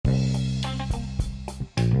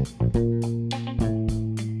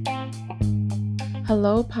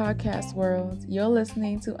Hello, podcast world. You're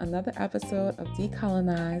listening to another episode of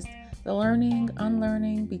Decolonized, the learning,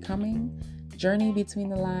 unlearning, becoming, journey between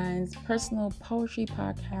the lines, personal poetry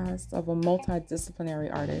podcast of a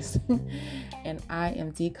multidisciplinary artist. And I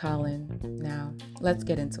am Decolin. Now, let's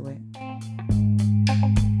get into it.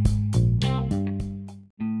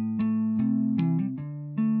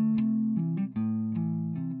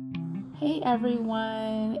 Hey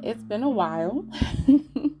everyone, it's been a while.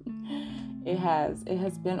 It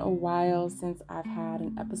has been a while since I've had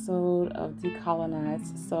an episode of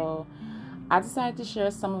Decolonized, so I decided to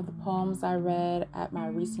share some of the poems I read at my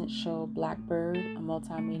recent show Blackbird, a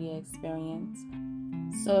multimedia experience.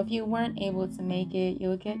 So if you weren't able to make it,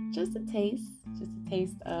 you'll get just a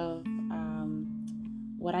taste of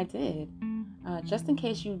what I did. Just in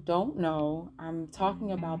case you don't know, I'm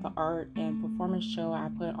talking about the art and performance show I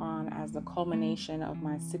put on as the culmination of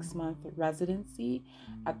my 6-month residency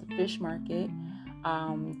at the Fish Market,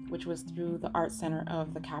 which was through the Art Center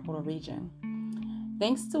of the Capital Region.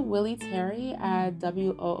 Thanks to Willie Terry at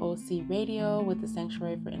WOOC Radio with the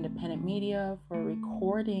Sanctuary for Independent Media for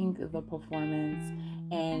recording the performance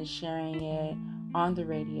and sharing it on the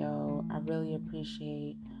radio. I really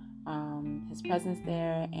appreciate his presence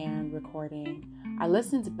there and recording. I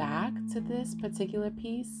listened back to this particular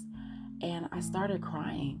piece and I started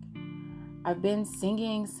crying. I've been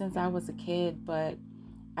singing since I was a kid, but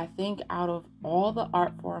I think out of all the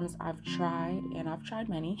art forms I've tried, and I've tried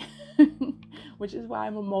many, which is why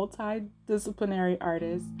I'm a multidisciplinary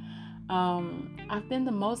artist, I've been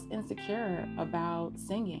the most insecure about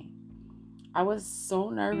singing. I was so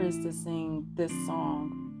nervous to sing this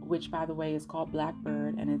song, which by the way is called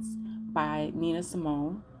Blackbird, and it's by Nina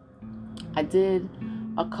Simone. I did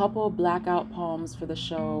a couple blackout poems for the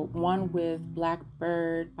show, one with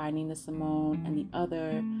Blackbird by Nina Simone and the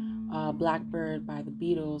other Blackbird by the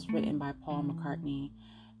Beatles, written by Paul McCartney.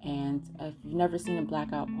 And if you've never seen a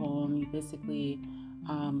blackout poem, you basically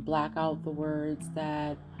black out the words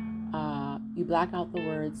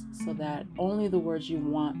so that only the words you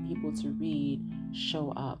want people to read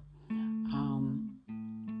show up.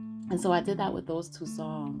 And so I did that with those two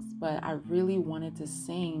songs, but I really wanted to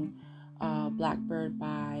sing Blackbird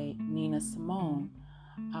by Nina Simone.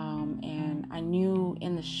 And I knew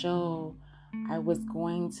in the show I was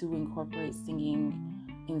going to incorporate singing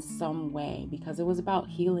in some way because it was about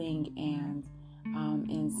healing, and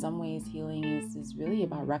in some ways healing is really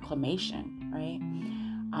about reclamation, right?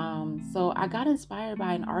 So I got inspired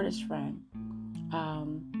by an artist friend.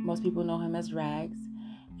 Most people know him as Rags,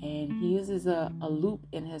 and he uses a loop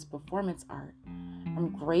in his performance art. I'm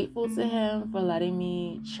grateful to him for letting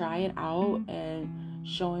me try it out and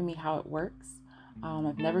showing me how it works.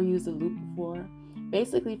 I've never used a loop before.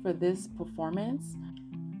 Basically, for this performance,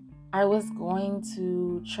 I was going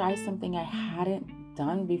to try something I hadn't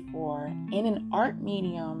done before in an art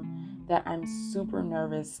medium that I'm super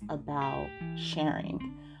nervous about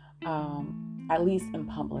sharing, at least in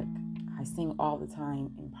public. I sing all the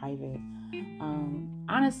time in private.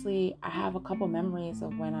 Honestly, I have a couple memories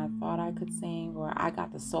of when I thought I could sing, or I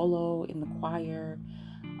got the solo in the choir,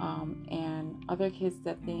 and other kids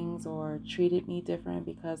said things or treated me different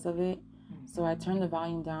because of it. So I turned the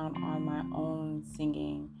volume down on my own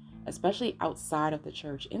singing, especially outside of the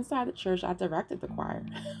church. Inside the church, I directed the choir,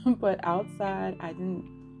 but outside, I didn't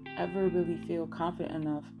ever really feel confident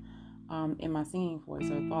enough in my singing voice,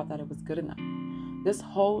 or thought that it was good enough. This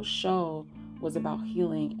whole show was about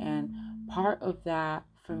healing, and part of that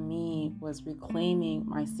for me was reclaiming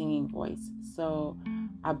my singing voice. So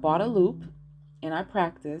I bought a loop and I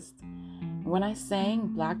practiced. When I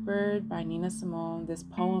sang Blackbird by Nina Simone, this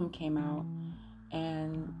poem came out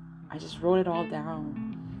and I just wrote it all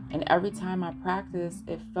down. And every time I practiced,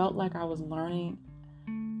 it felt like I was learning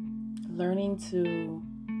to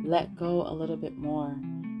let go a little bit more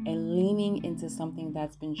and leaning into something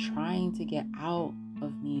that's been trying to get out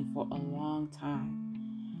of me for a long time.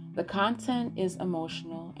 The content is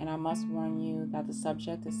emotional, and I must warn you that the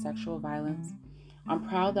subject is sexual violence. I'm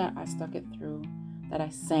proud that I stuck it through, that I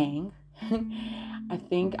sang. I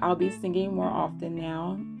think I'll be singing more often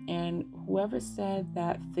now. And whoever said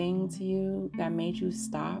that thing to you that made you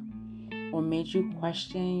stop or made you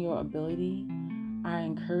question your ability, I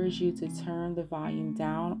encourage you to turn the volume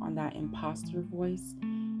down on that imposter voice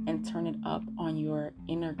and turn it up on your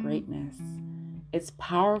inner greatness. It's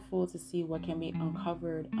powerful to see what can be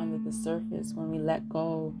uncovered under the surface when we let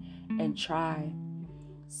go and try.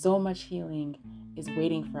 So much healing is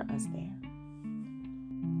waiting for us there.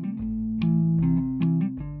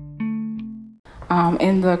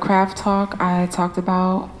 In the craft talk, I talked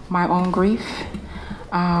about my own grief.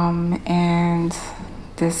 and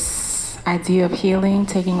this idea of healing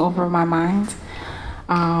taking over my mind.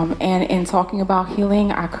 And in talking about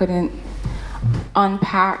healing, I couldn't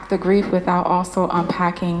unpack the grief without also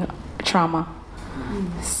unpacking trauma.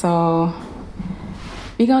 So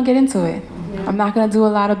we're gonna get into it. I'm not gonna do a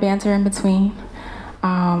lot of banter in between.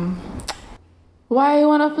 Why you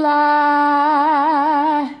wanna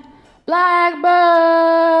fly, Blackbird?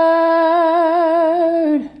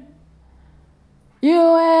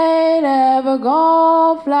 You ain't ever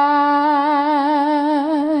gonna fly.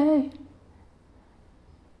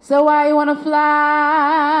 So why you wanna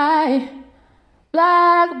fly,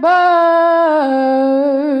 Blackbird?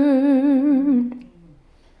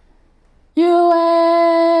 You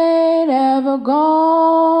ain't ever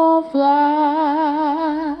gonna fly.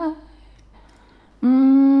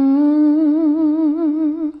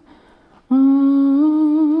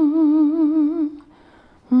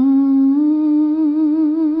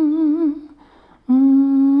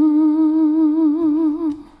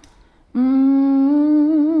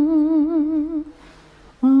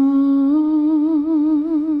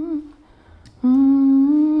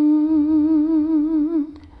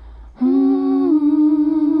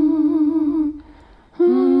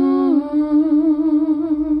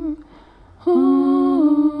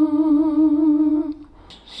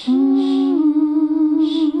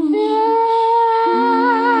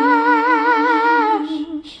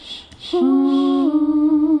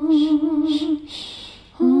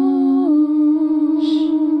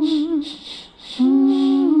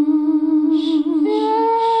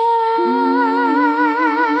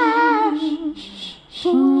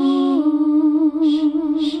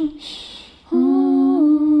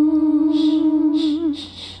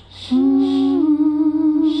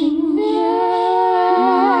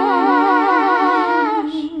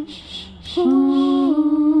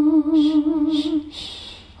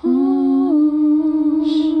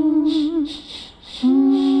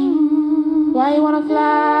 Why you wanna fly?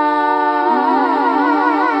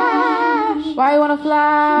 Why you wanna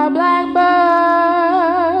fly, Blackbird?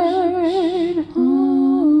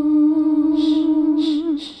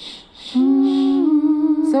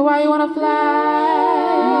 So why you wanna fly?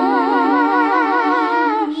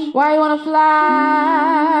 Why you wanna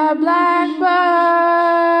fly, Blackbird?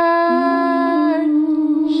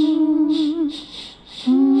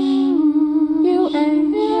 You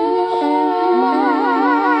ain't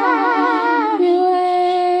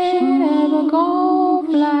ever gonna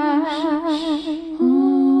fly.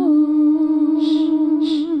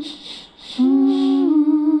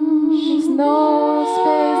 There's no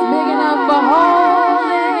space big enough for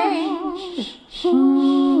holding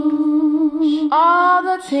all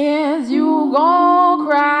the tears you gon'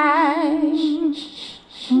 cry.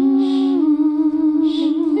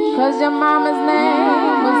 'Cause your mama's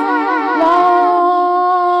name was lonely,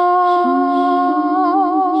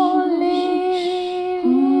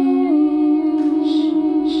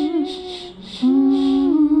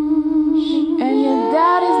 and your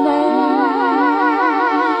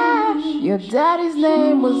daddy's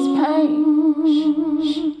name was pain.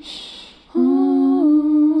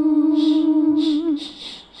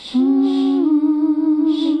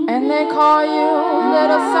 And they call you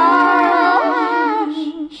Little Sorrow,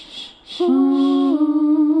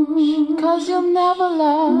 'cause you'll never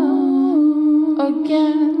love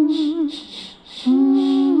again.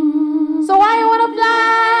 So why you wanna fly?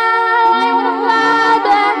 Why you wanna fly,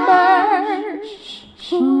 Blackbird?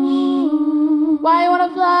 Why you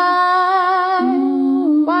wanna fly?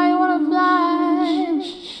 Why you wanna fly?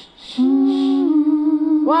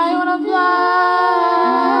 Why you wanna fly?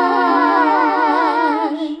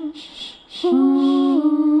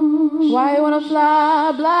 Why you wanna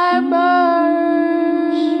fly, Blackbird?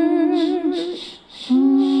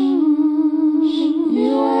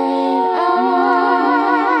 You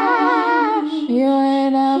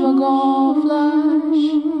ain't ever gonna fly.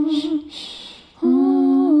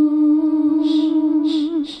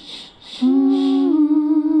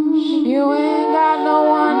 You ain't got no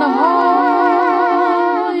one to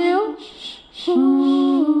hold you.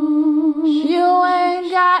 You ain't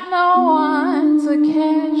got no one to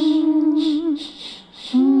care.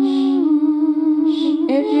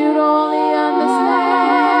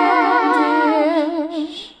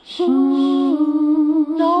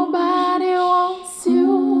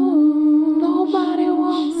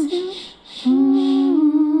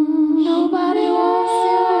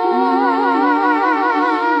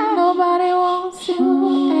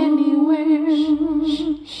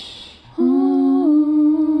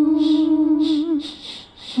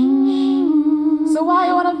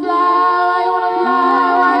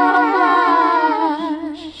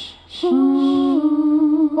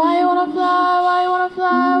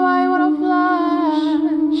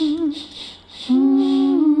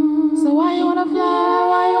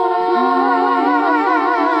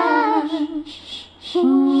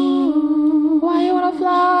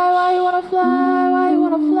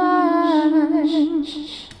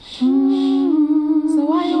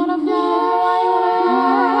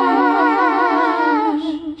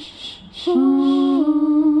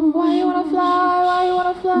 Why you wanna fly? Why you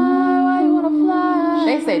wanna fly? Why you wanna fly?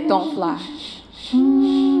 They say don't fly. So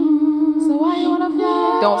why you wanna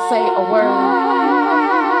fly? Don't say a word.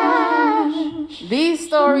 These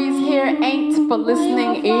stories here ain't for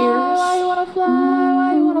listening ears. Why you wanna fly?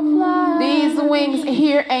 Why you wanna fly? These wings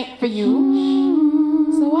here ain't for you.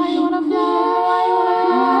 So why you wanna fly? Why you wanna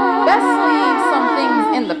fly? Let's leave some things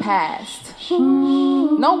in the past.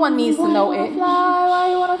 No one needs to know it.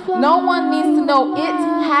 No one needs to know it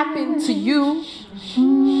happened to you. So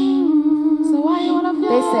why you wanna fly?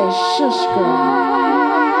 They say shush girl.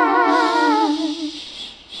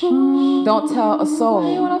 Don't tell a soul.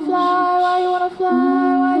 Why you wanna fly? Why you wanna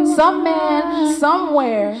fly? Some man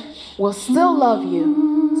somewhere will still love you.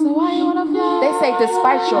 So why you wanna fly? They say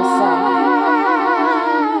despite yourself.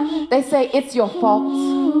 They say it's your fault.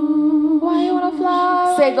 Why you wanna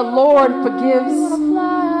fly? Say the Lord forgives.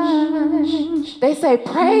 They say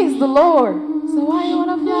praise the Lord. So why you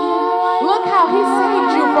wanna fly? Look how he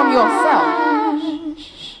saved you from yourself.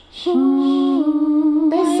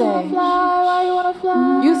 They say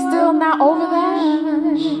you still not over that?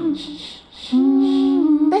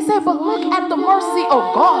 They say but look at the mercy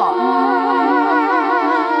of God.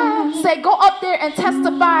 Say go up there and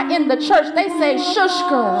testify in the church. They say shush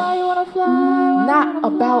girl. Not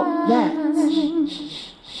about that.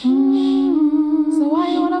 So why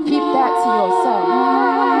you wanna keep that to yourself?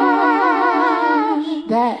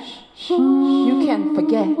 That you can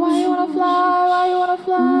forget. Why you wanna fly? Why you wanna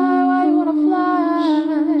fly? Why you wanna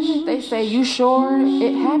fly? They say you sure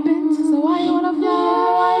it happened? So why you wanna fly?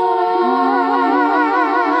 Why you wanna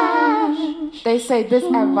fly? They say this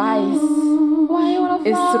advice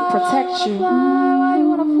is to protect you. Why you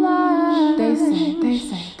wanna fly? They say.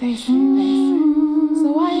 So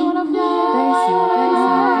why you wanna fly?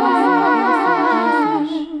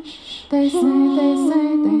 They say.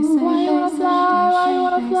 Why you wanna fly? Why you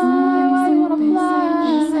wanna fly? Why you wanna fly?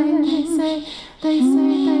 They say.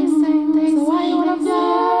 So why you wanna fly?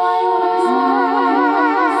 Why you wanna fly?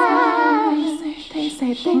 They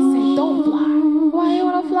say. Don't fly. Why you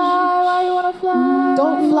wanna fly? Why you wanna fly?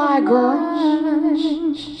 Don't fly, girl.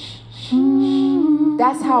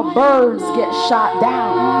 That's how birds get shot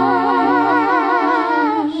down.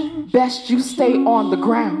 Best you stay on the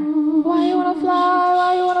ground. Why you wanna fly?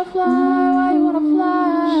 Why you wanna fly? Why you wanna fly?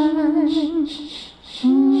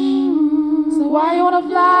 So why you wanna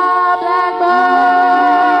fly, Blackbird?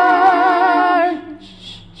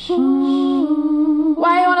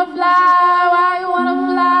 Why you wanna fly? Why you wanna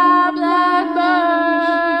fly, Blackbird?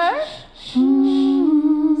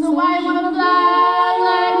 So why you wanna fly,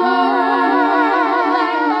 Blackbird?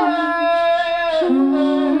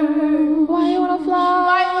 Why you wanna fly?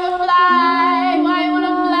 Why you wanna fly? Why you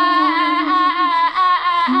wanna fly?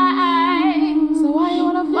 So why you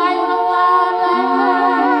wanna fly? Why you wanna fly, Blackbird?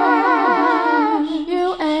 You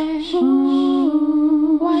ain't.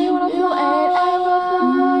 Why you wanna fly? You ain't ever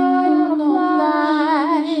fly. You wanna fly.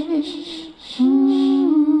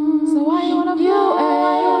 So why you wanna fly?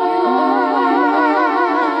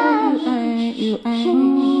 You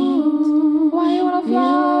ain't. Why you wanna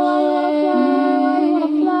fly? Why you wanna fly? Why you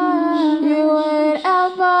wanna fly? You ain't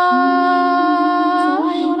ever. So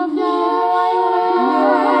why you wanna fly? Why you wanna fly? You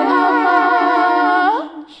ain't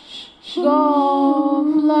ever. Go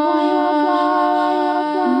fly.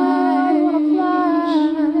 Why you wanna fly?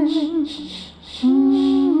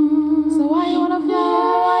 So why you wanna fly?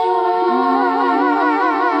 Why you wanna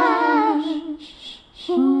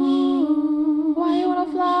fly? Why you wanna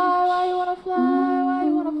fly? Why you wanna fly? Why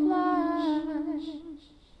you wanna fly?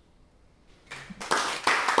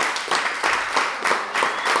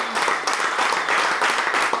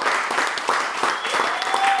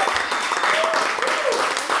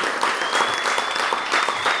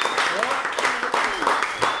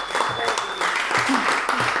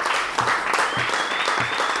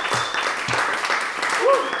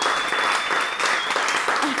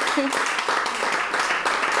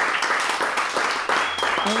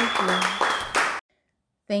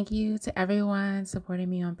 Thank you to everyone supporting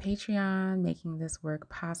me on Patreon, making this work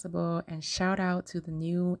possible, and shout out to the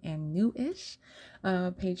new and new-ish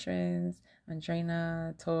patrons,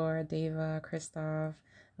 Andrena, Tor, Deva, Christoph,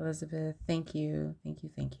 Elizabeth. Thank you.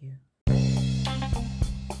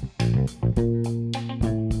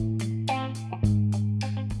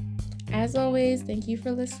 As always, thank you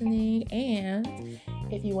for listening, and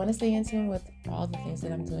if you want to stay in tune with all the things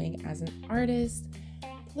that I'm doing as an artist,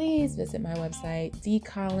 please visit my website,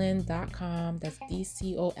 dcolin.com. That's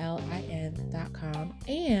DCOLIN.com.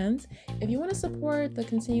 And if you want to support the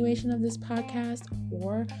continuation of this podcast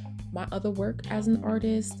or my other work as an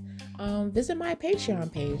artist, visit my Patreon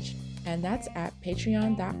page. And that's at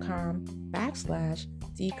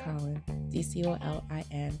patreon.com/DColin,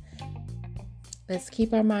 DCOLIN. Let's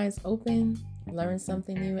keep our minds open, learn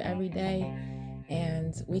something new every day,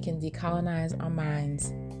 and we can decolonize our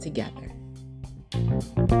minds together.